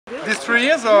These 3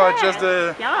 years or just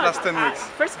the last 10 weeks?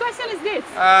 First question is this.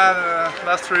 The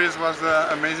last 3 years was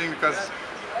amazing because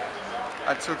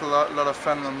I took a lot of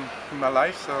fun in my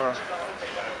life, so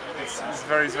it's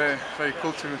very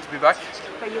cool to be back.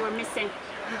 But you were missing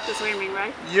the swimming,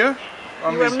 right? You?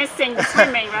 You were missing the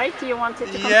swimming, right? You wanted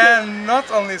to compete? Yeah,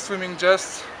 not only swimming,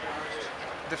 just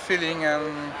the feeling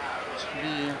and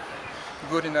be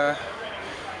good in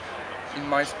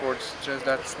my sports. Just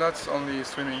that's not only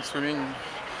swimming. Swimming,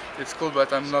 it's cool,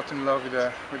 but I'm not in love with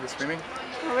the swimming.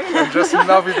 Oh, really? I'm just in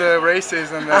love with the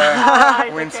races and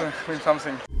win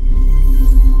something.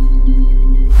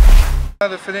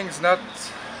 The feeling is not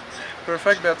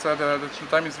perfect, but the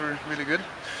time is really good.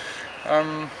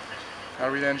 I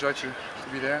really enjoy to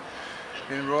be there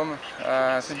in Rome.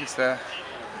 I think it's the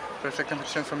perfect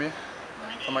competition for me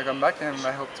for my comeback, and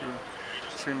I hope to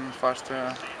swim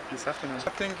faster this afternoon.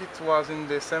 I think it was in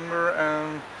December,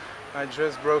 and I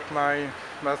just broke my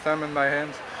thumb and my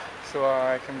hand, so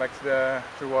I came back to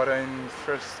the water in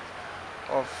 1st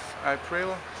of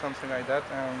April, something like that.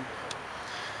 And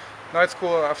now it's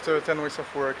cool after 10 weeks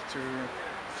of work to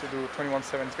do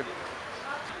 21.7. It's good.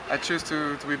 I choose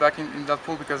to be back in that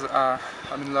pool because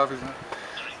I'm in love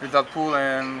with that pool,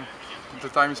 and the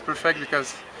time is perfect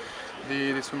because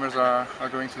the swimmers are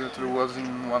going to the Worlds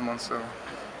in 1 month, so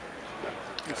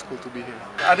it's cool to be here.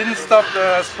 I didn't stop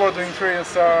the sport doing trials,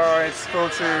 so it's cool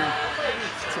to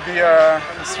be a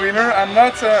swimmer. I'm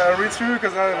not a real swimmer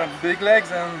because I have big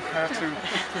legs and I have to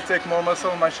take more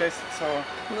muscle on my chest, so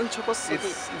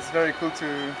it's very cool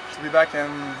to be back,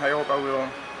 and I hope I will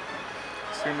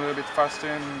swim a little bit faster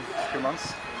in a few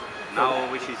months. Now,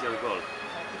 which is your goal?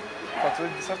 For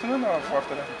this afternoon or for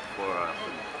after that? For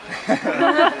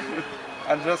afternoon.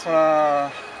 I just want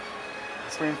to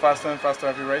swim faster and faster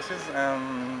every races,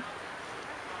 and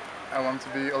I want to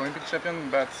be Olympic champion,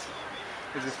 but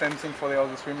it's the same thing for the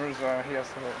other swimmers here,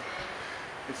 so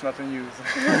it's not a news.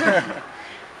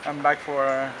 I'm back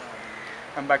to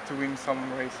win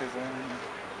some races, and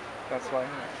that's why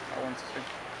I want to swim.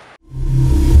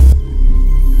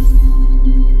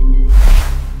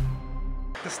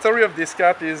 The story of this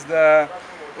cap is that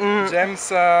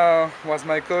James was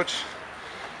my coach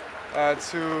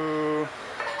to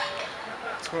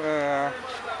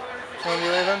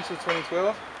 2011 to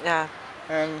 2012. Yeah.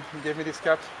 And he gave me this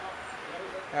cap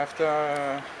after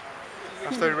a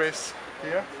race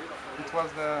here. It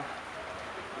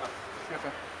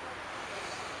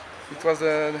was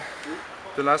the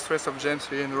last race of James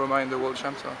here in Roma in the World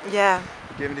Champs. So yeah.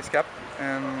 He gave me this cap,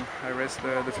 and I raced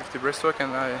the 50 breaststroke,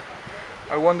 and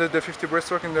I won the 50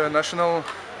 breaststroke in the national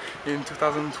in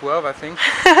 2012, I think.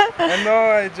 And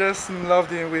now I just in love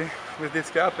with this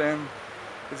cap, and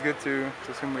it's good to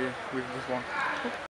swim with this one.